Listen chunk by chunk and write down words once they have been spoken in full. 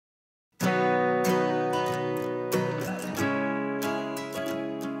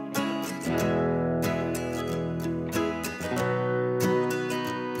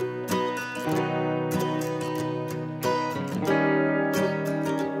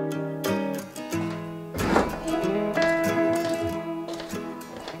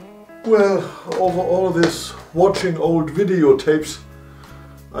Well, over all this watching old videotapes,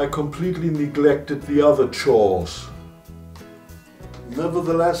 I completely neglected the other chores.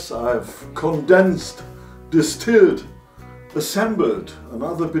 Nevertheless, I've condensed, distilled, assembled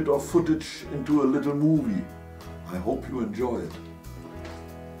another bit of footage into a little movie. I hope you enjoy it.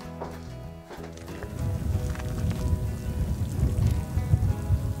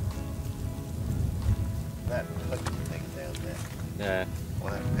 That looking thing down there. Yeah. Or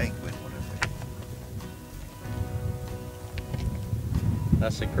that penguin, whatever.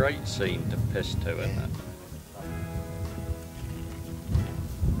 That's a great scene to piss to, isn't it?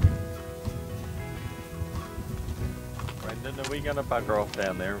 Brendan, are we going to bugger off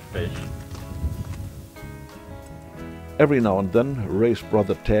down there and fish? Every now and then, Ray's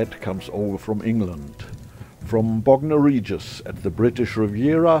brother Ted comes over from England, from Bognor Regis at the British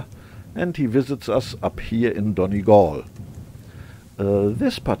Riviera, and he visits us up here in Donegal.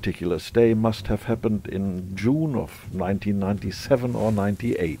 This particular stay must have happened in June of 1997 or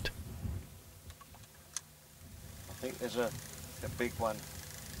 98. I think there's a big one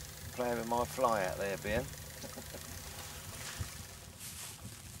playing with my fly out there, Ben.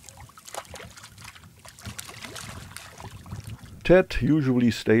 Ted usually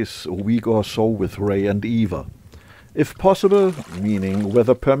stays a week or so with Ray and Eva. If possible, meaning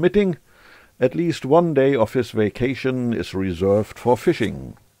weather permitting, at least one day of his vacation is reserved for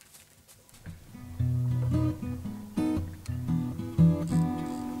fishing.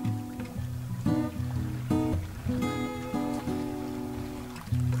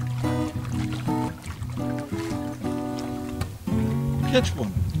 Catch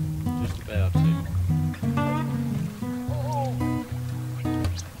one. Just about to.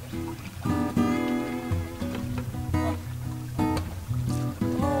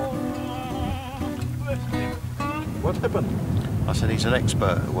 What happened? I said he's an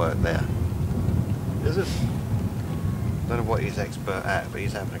expert at work there. Is it? Don't know what he's expert at, but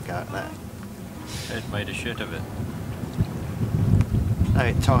he's having a go at that. Ted made a shit of it. No,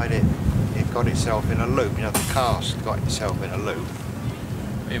 it tied it. It got itself in a loop. You know, the cast got itself in a loop.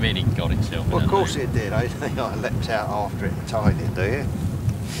 What do you mean he got itself in Well, a of course loop? it did. I don't think I leapt out after it and tied it, do you?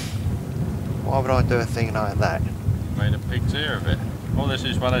 Why would I do a thing like that? Made a pig's ear of it. Oh, this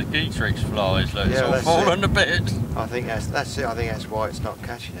is one of Dietrich's flies. Look, it's Yeah, all that's fallen it. to bits. I think that's it. I think that's why it's not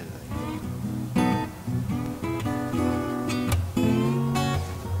catching anything.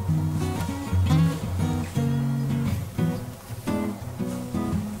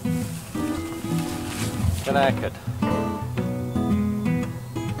 Knackered.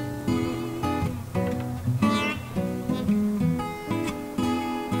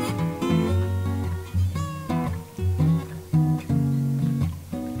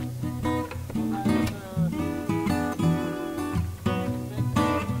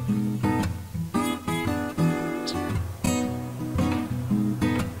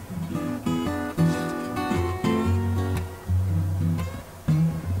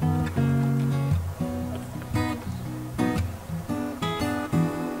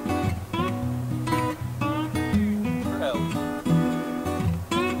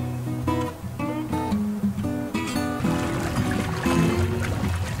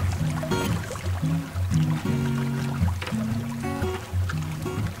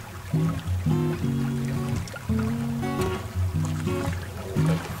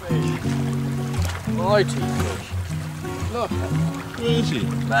 Mighty fish. Look at that. Where is he?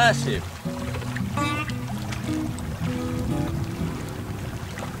 Massive.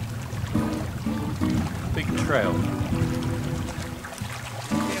 Big trout.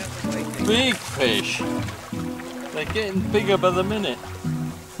 Big fish. They're getting bigger by the minute.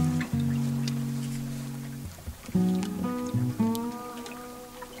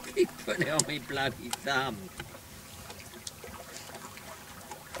 Keep putting it on me bloody thumb.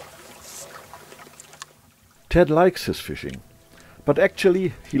 Ted likes his fishing, but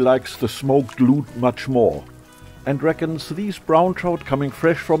actually he likes the smoked loot much more, and reckons these brown trout coming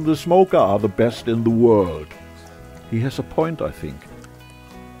fresh from the smoker are the best in the world. He has a point, I think.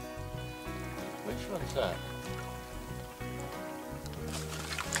 Which one's that?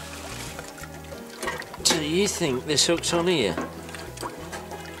 Do you think this hook's on here?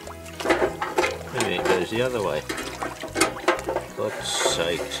 Maybe it goes the other way. God's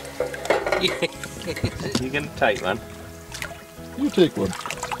sakes. You gonna take one? You take one.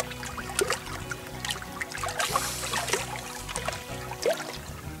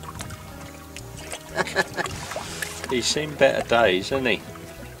 He's seen better days, hasn't he?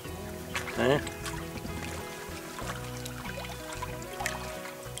 Huh?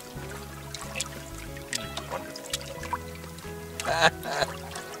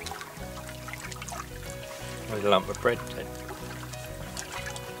 lump of bread, Ted.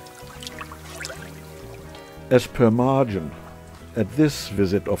 As per margin, at this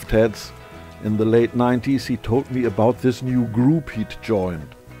visit of Ted's, in the late 90s, he told me about this new group he'd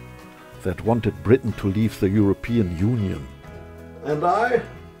joined that wanted Britain to leave the European Union. And I?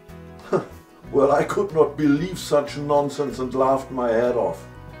 Well, I could not believe such nonsense and laughed my head off.